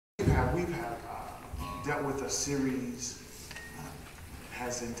we've dealt with a series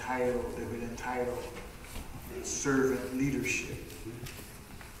they've been entitled Servant Leadership.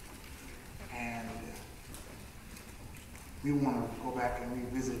 And we want to go back and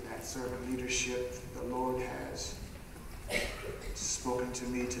revisit that servant leadership. The Lord has spoken to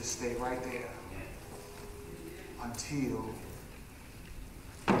me to stay right there until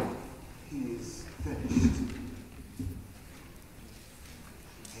He is finished.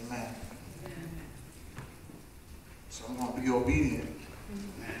 Amen. So I'm going to be obedient,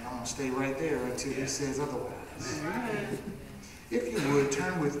 and I'm going to stay right there until He says otherwise. If you would,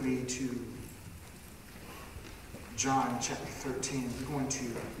 turn with me to John chapter 13. We're going to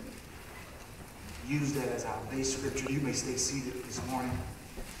use that as our base scripture. You may stay seated this morning.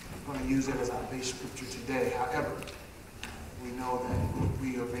 We're going to use that as our base scripture today. However, we know that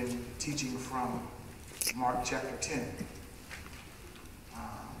we have been teaching from Mark chapter 10.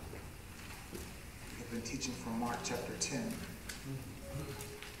 We've been teaching from Mark chapter 10.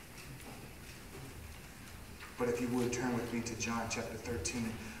 But if you would, turn with me to John chapter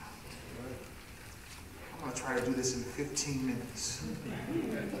 13. I'm going to try to do this in 15 minutes.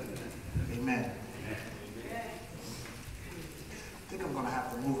 Amen. I think I'm going to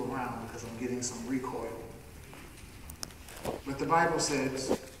have to move around because I'm getting some recoil. But the Bible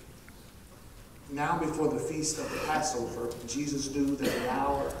says, now before the feast of the Passover, Jesus knew that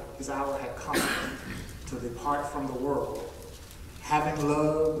his hour had come to depart from the world. Having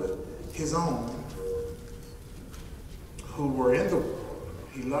loved his own who were in the world,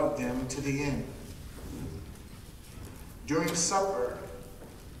 he loved them to the end. During supper,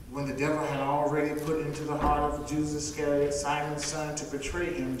 when the devil had already put into the heart of Judas Iscariot, Simon's son, to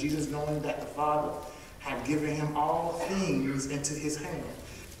betray him, Jesus, knowing that the Father had given him all things into his hand.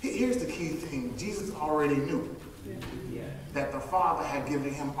 Here's the key thing. Jesus already knew that the Father had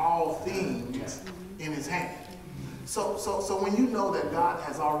given him all things in his hand. So when you know that God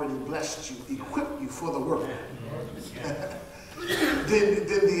has already blessed you, equipped you for the work, then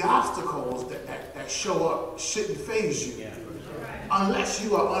the obstacles that show up shouldn't faze you unless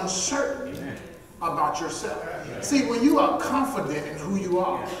you are uncertain about yourself. See, when you are confident in who you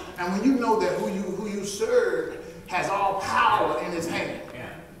are, and when you know that who you serve has all power in his hand,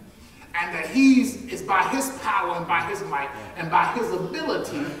 and that it's by his power and by his might and by his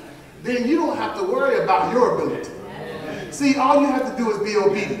ability, then you don't have to worry about your ability. See, all you have to do is be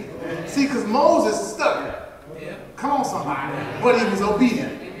obedient. See, because Moses stuttered. Come on, somebody. But he was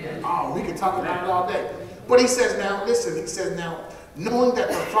obedient. Oh, we can talk about it all day. But he says now, listen, he says now, knowing that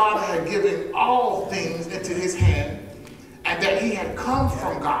the Father had given all things into his hand, and that he had come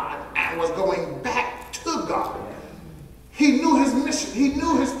from God and was going back to God, he knew his mission. He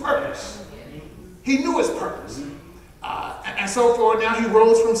knew his purpose. He knew his purpose. And so forth. Now he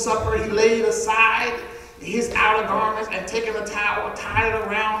rose from supper. He laid aside his outer garments and taking a towel, tied it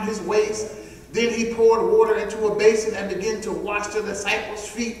around his waist. Then he poured water into a basin and began to wash the disciples'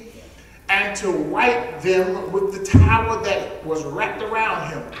 feet and to wipe them with the towel that was wrapped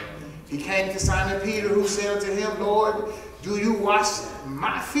around him. He came to Simon Peter, who said unto him, Lord, do you wash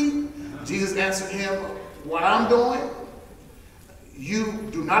my feet? Jesus answered him, what I'm doing, you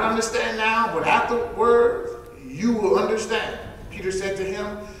do not understand now, but afterward you will understand. Peter said to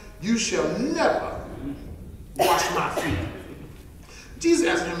him, you shall never wash my feet. Jesus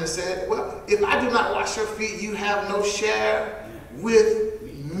answered him and said, well, if I do not wash your feet, you have no share with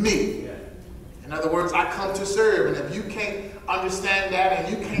me. In other words, I come to serve, and if you can't understand that and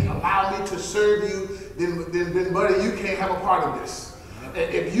you can't allow me to serve you, then buddy, you can't have a part of this.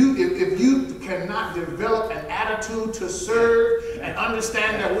 If you cannot develop an attitude to serve and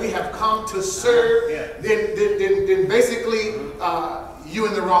understand that we have come to serve, then basically you're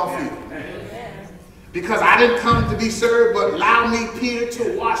in the wrong field. Because I didn't come to be served, but allow me, Peter,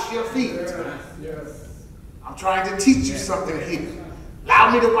 to wash your feet. I'm trying to teach you something here.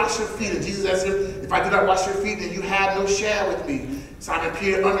 Allow me to wash your feet. And Jesus answered, if I do not wash your feet, then you have no share with me. Simon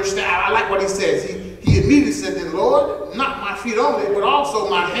Peter understand. I like what he says. He immediately said, then Lord, not my feet only, but also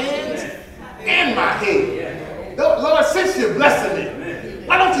my hands and my head. Lord, since you're blessing me,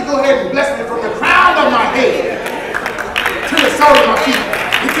 why don't you go ahead and bless me from the crown of my head to the sole of my feet?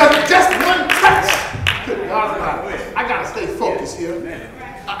 Because just one touch. I got to stay focused here.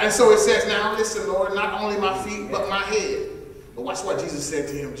 And so it says now, listen, Lord, not only my feet, but my head. But watch what Jesus said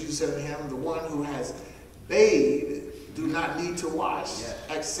to him. Jesus said to him, the one who has bathed do not need to wash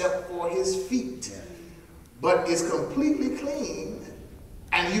except for his feet, but is completely clean,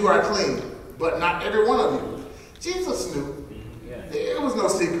 and you are clean, but not every one of you. Jesus knew. It was no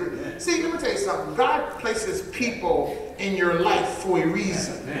secret. See, let me tell you something. God places people in your life for a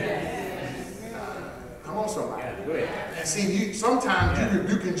reason. Come on, somebody. And see, sometimes you're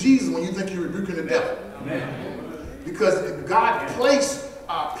rebuking Jesus when you think you're rebuking the devil. Because God placed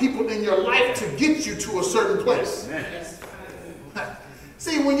people in your life to get you to a certain place.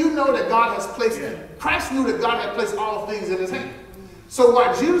 See, when you know that God has placed, Christ knew that God had placed all things in his hand. So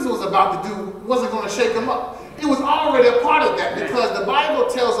what Jesus was about to do wasn't going to shake him up. It was already a part of that, because the Bible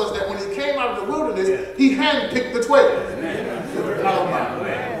tells us that when he came out of the wilderness, he handpicked the 12.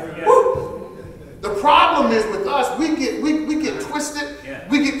 The problem is with us, we get twisted,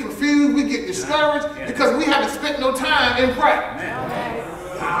 we get confused, we get discouraged because we haven't spent no time in prayer.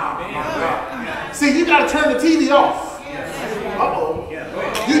 See, you got to turn the TV off.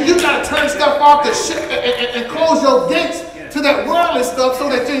 You got to turn stuff off and close your gates to that worldly stuff so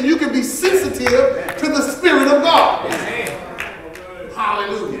that then you can be sensitive to the Spirit of God.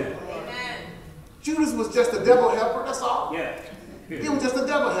 Hallelujah. Judas was just a devil helper, that's all. He was just a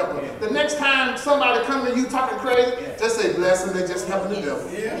devil helper. The next time somebody comes to you talking crazy, just say, bless them, they're just helping the devil.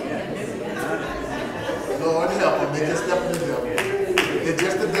 Lord help them, they're just helping the devil. They're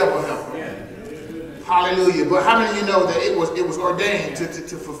just a devil helper. Hallelujah. But how many of you know that it was ordained to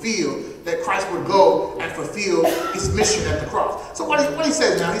fulfill, that Christ would go and fulfill his mission at the cross? So what he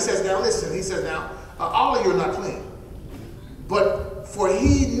says now, he says now, listen, he says now, all of you are not clean. But for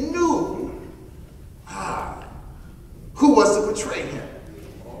he knew who was to betray him.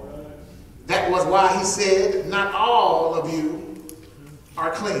 That was why he said, not all of you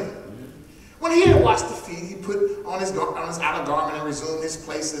are clean. When he had washed the feet, he put on his outer garment and resumed his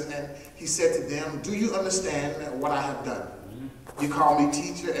places, and he said to them, do you understand what I have done? You call me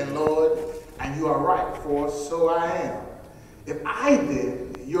teacher and Lord, and you are right, for so I am. If I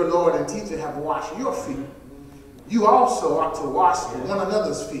then, your Lord and teacher, have washed your feet, you also ought to wash one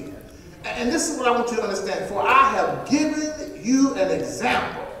another's feet. And this is what I want you to understand. For I have given you an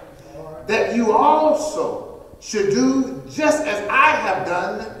example that you also should do just as I have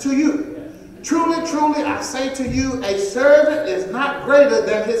done to you. Truly, truly, I say to you, a servant is not greater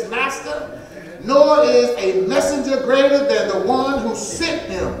than his master, nor is a messenger greater than the one who sent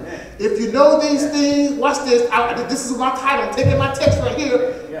him. If you know these things, watch this. This is my title. I'm taking my text right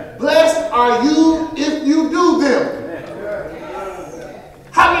here. Blessed are you if you do them.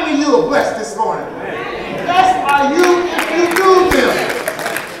 How many of you are blessed this morning? Blessed are you if you do them.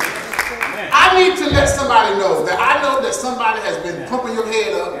 I need to let somebody know that I know that somebody has been pumping your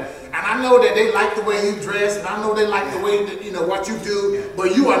head up, and I know that they like the way you dress, and I know they like the way that, you know, what you do,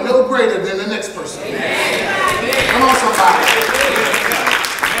 but you are no greater than the next person. Come on, somebody.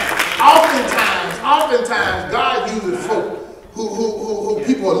 Oftentimes, God uses folk who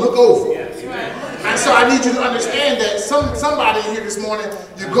people look over. And so I need you to understand that somebody here this morning,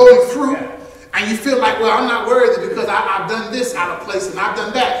 you're going through, and you feel like, well, I'm not worthy because I've done this out of place, and I've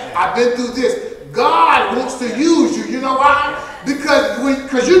done that. I've been through this. God wants to use you. You know why?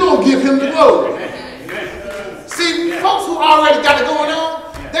 Because you don't give him the glory. See, folks who already got it going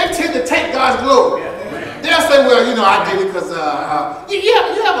on, they tend to take God's glory. They'll say, well, you know, I did it because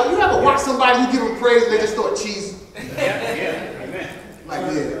you ever watch somebody, you give them praise, and they just start cheesing? Like,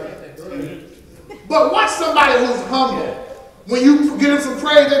 yeah. But watch somebody who's humble. When you give them some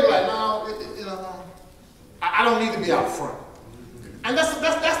praise, they be like, no, you know, I don't need to be out front. And that's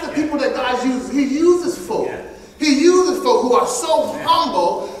the people that God uses. He uses folk. He uses folk who are so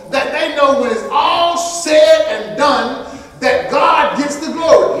humble that they know when it's all said and done that God gets the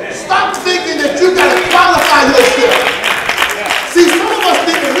glory. Stop thinking that you got to qualify yourself. See, some of us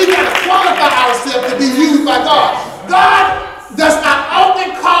think that we got to qualify ourselves to be used by God. God does not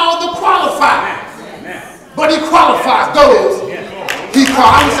often call the qualified, but he qualifies those he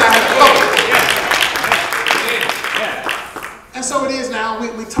calls. I wish I had a couple. And so it is now.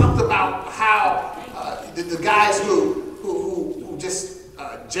 We talked about how the guys who just,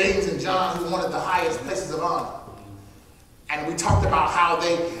 James and John, who wanted the highest places of honor. And we talked about how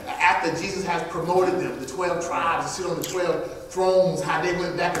they, after Jesus has promoted them, the 12 tribes, to sit on the 12 thrones, how they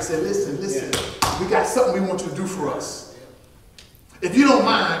went back and said, listen, we got something we want you to do for us. If you don't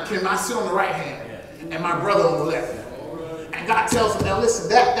mind, can I sit on the right hand and my brother on the left? And God tells them, now listen,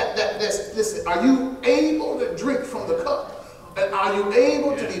 listen, are you able to drink from the cup? And are you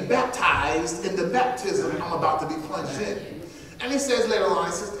able to be baptized in the baptism I'm about to be plunged in? And he says later on,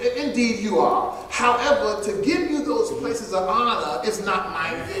 he says, indeed you are. However, to give you those places of honor is not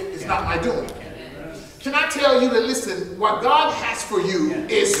my doing. Can I tell you that, listen, what God has for you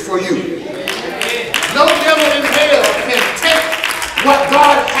is for you. No devil in hell can take what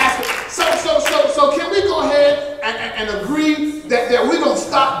God has. So can we go ahead and agree that we're going to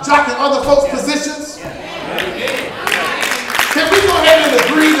stop jocking other folks' positions? Can we go ahead and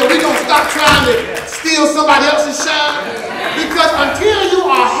agree that we're going to stop trying to steal somebody else's shine? Because until you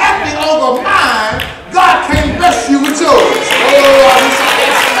are happy over mine, God can't bless you with yours. Oh, I wish I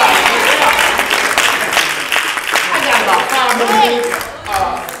had somebody.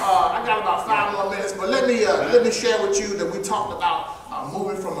 I got about 5 more minutes. But let me share with you that we talked about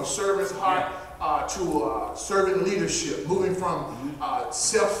moving from a servant's heart to servant leadership, moving from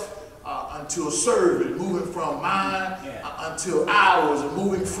self unto a servant, moving from mine until ours, and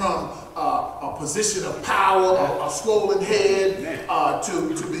moving from a position of power, a swollen head,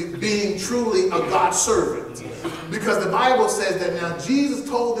 to being truly a God servant. Because the Bible says that now Jesus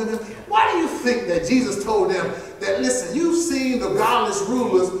told them, why do you think that Jesus told them that, listen, you've seen the godless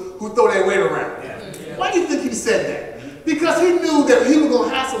rulers who throw their weight around? Why do you think he said that? Because he knew that he was going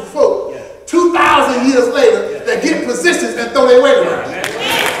to have some folk 2,000 years later that get positions and throw their weight around.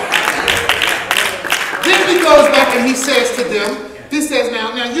 Then he goes back and he says to them, he says,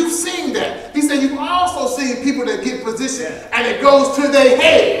 now you've seen that. He said, you've also seen people that get position and it goes to their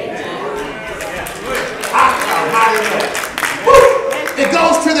head. It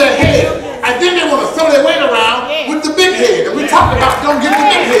goes to their head. And then they want to throw their weight around with the big head. And we talked about don't get the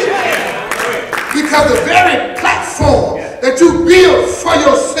big head. Because the very platform that you build for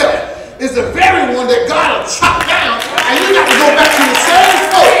yourself is the very one that God will chop down, and you got to go back to the same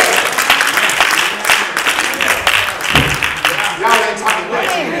folks. Y'all ain't talking back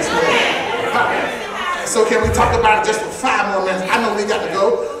to me this morning. So can we talk about it just for 5 more minutes? I know we got to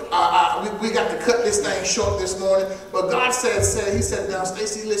go. We got to cut this thing short this morning. But God he said, now,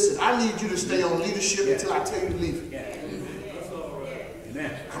 Stacey, listen, I need you to stay on leadership until I tell you to leave it.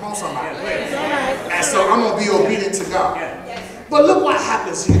 Come on, somebody. And so I'm going to be obedient to God. But look what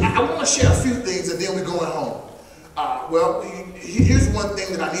happens here. I want to share a few things and then we're going home. Well, here's one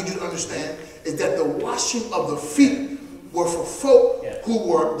thing that I need you to understand is that the washing of the feet were for folk who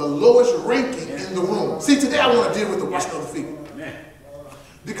were the lowest ranking in the room. See, today I want to deal with the washing of the feet.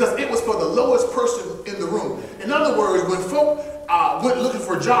 Because it was for the lowest person in the room. In other words, when folk went looking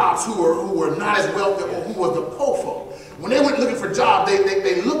for jobs who were not as wealthy or who were the poor folk, when they went looking for jobs,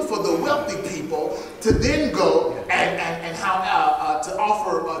 they looked for the wealthy people to then go and how to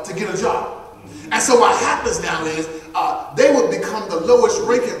offer to get a job. And so what happens now is they would become the lowest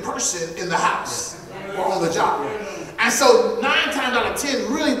ranking person in the house or on the job. And so 9 times out of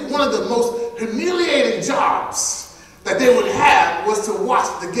 10, really one of the most humiliating jobs that they would have was to wash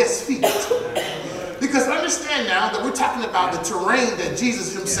the guests' feet. Because understand now that we're talking about the terrain that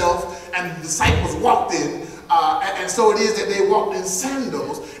Jesus himself and the disciples walked in. And so it is that they walked in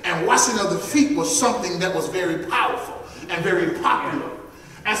sandals, and washing of the feet was something that was very powerful and very popular.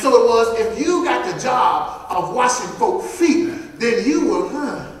 And so it was, if you got the job of washing folks' feet, then you were,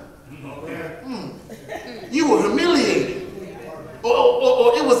 you were humiliated.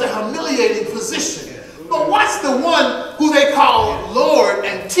 Or it was a humiliating position. But watch the one who they call Lord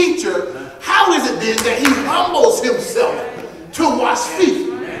and Teacher. How is it then that he humbles himself to wash feet?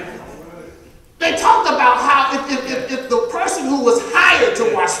 They talked about how if the person who was hired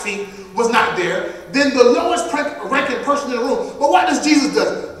to wash feet was not there, then the lowest ranking person in the room. But what does Jesus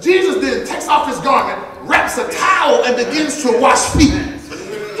do? Jesus then takes off his garment, wraps a towel, and begins to wash feet.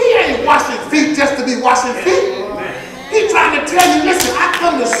 He ain't washing feet just to be washing feet. He's trying to tell you, listen, I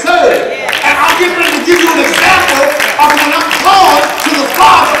come to serve. And I'm getting ready to give you an example of when I'm called to the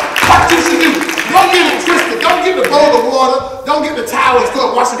Father, what you should do. Don't get it twisted. Don't get the bowl of water. Don't get the towel and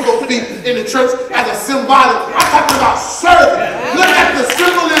start washing your feet in the church as a symbolic. I'm talking about serving. Look at the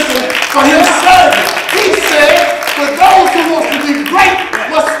symbolism for him serving. He said, for those who want to be great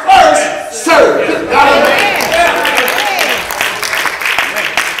must first serve.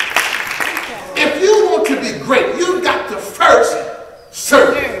 If you want to be great, you've got to first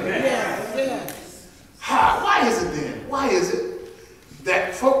serve. Why is it then? Why is it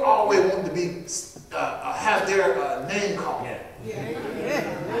that folk always want to be have their name called?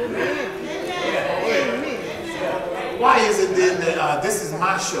 Why is it then that this is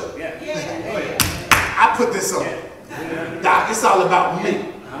my show? I put this on. Doc, it's all about me.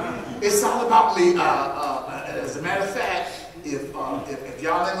 It's all about me. As a matter of fact, if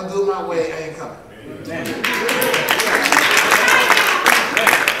y'all ain't gonna do it my way, I ain't coming.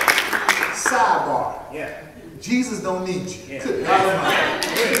 Sidebar. Jesus don't need you. Good God.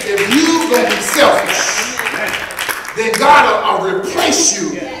 If you gonna be selfish, then God will replace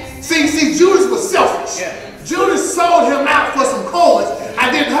you. See, Judas was selfish. Judas sold him out for some coins,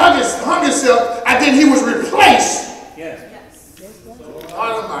 and then hung himself, and then he was replaced.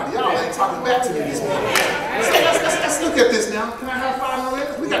 Almighty, y'all ain't talking back to me this morning. So let's look look at this now. Can I have 5 more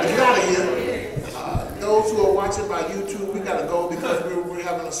minutes? We got to get out of here. Those who are watching by YouTube, we got to go because we're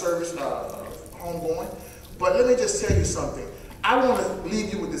having a service homegoing. But let me just tell you something. I want to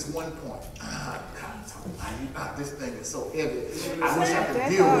leave you with this one point. God, this thing is so heavy. I wish I could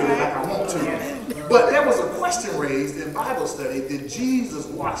deal with it like I want to. But there was a question raised in Bible study. Did Jesus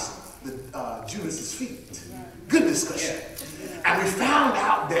wash Judas's feet? Good discussion. And we found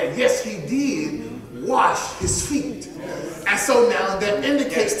out that yes, he did wash his feet. And so now that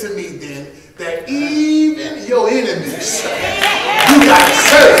indicates to me then that even your enemies, you got to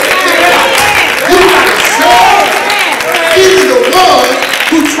serve. You got to serve even the one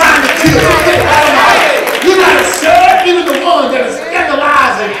who's trying to kill you. You got to serve even the one that is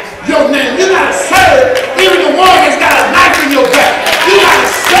scandalizing your name. You got to serve even the one that's got a knife in your back. You got to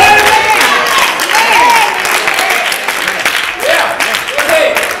serve.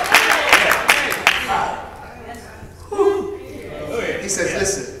 He says,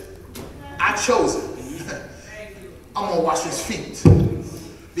 listen, I chose it. I'm going to wash his feet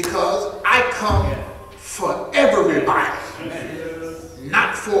because I come for everybody,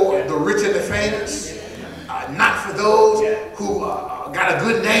 not for the rich and the famous, not for those who got a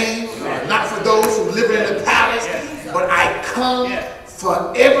good name, not for those who live in the palace, but I come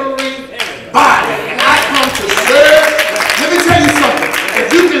for everybody, and I come to serve. Let me tell you something. If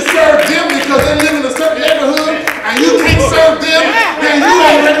you can serve them because they live in a certain neighborhood and you can't serve them, then you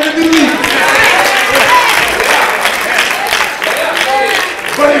ain't ready to be leaders.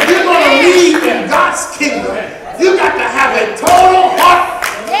 But if you're going to lead in God's kingdom, you got to have a total heart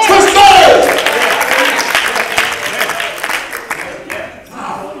to serve.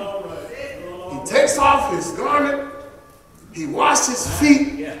 He takes off his garment. He washes his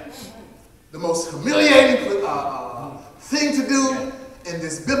feet. The most humiliating thing to do in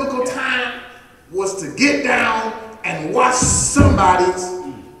this biblical time was to get down and wash somebody's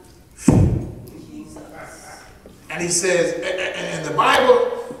feet. And he says, and the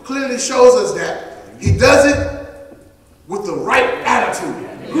Bible clearly shows us that he does it with the right attitude.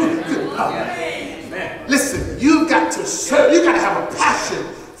 Listen, you've got to serve. You've got to have a passion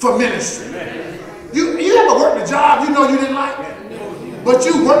for ministry. You ever worked a job you know you didn't like? But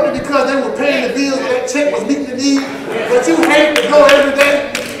you worked it because they were paying the bills, that check was meeting the need, but you hate to go every day.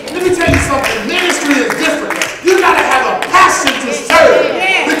 Let me tell you something, ministry is different. You got to have a passion to serve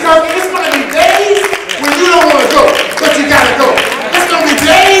because it's going to be days when you don't want to go, but you got to go.